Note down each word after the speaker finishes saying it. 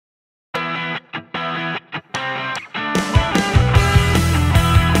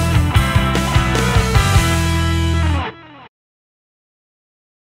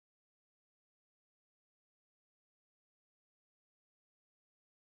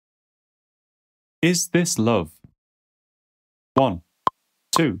Is this love? 1,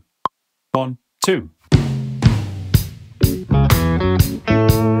 2, 1, 2.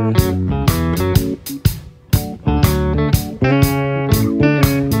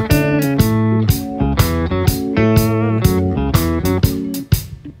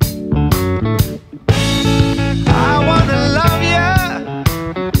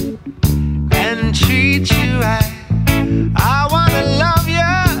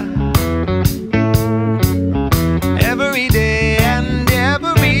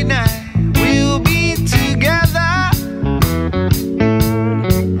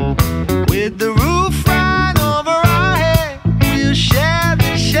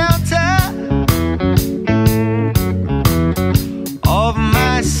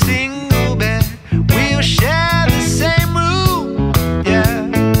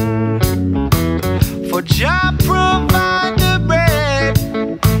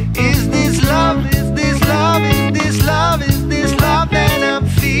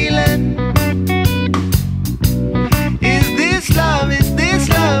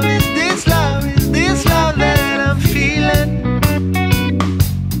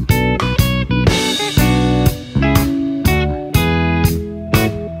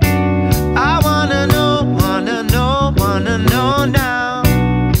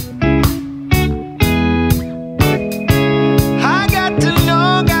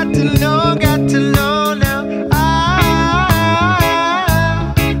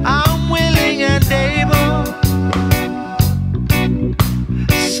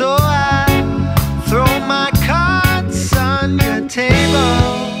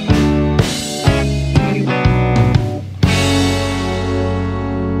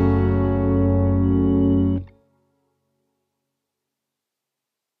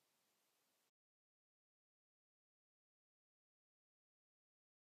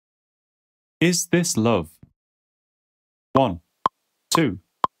 Is this love? 1, 2,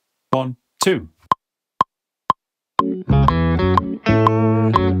 1, 2.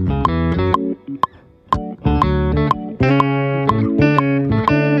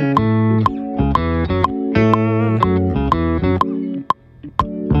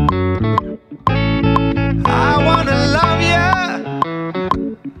 I wanna love you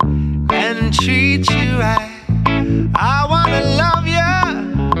and treat you right. I wanna love you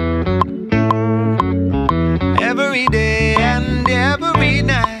every day and every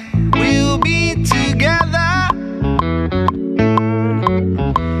night. We'll be together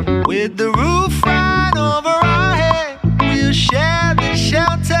with the roof right over our head. We'll share the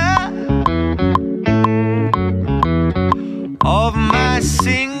shelter of my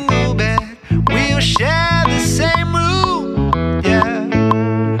single bed. We'll share the same room, yeah.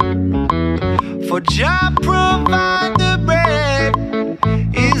 For Jah provide the bread.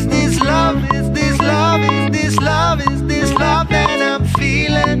 Is this love? Is this love? Is this love? Is this love that I'm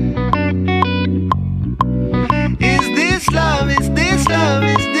feeling? Is this love? Is this love?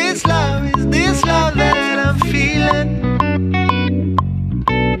 Is this love? Is this love that I'm feeling?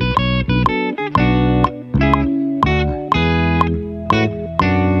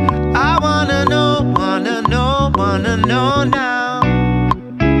 I wanna know, wanna know, wanna know now.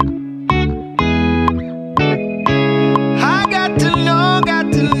 I got to know,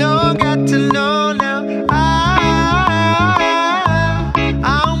 got to know, got to know now.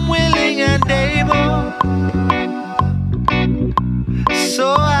 I'm willing and able,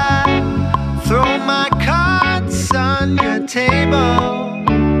 so I throw my cards on your table.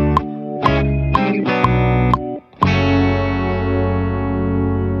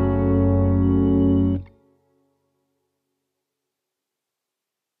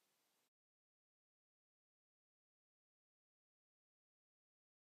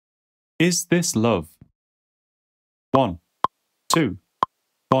 Is this love? 1, 2,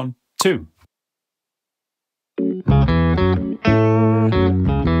 1, 2.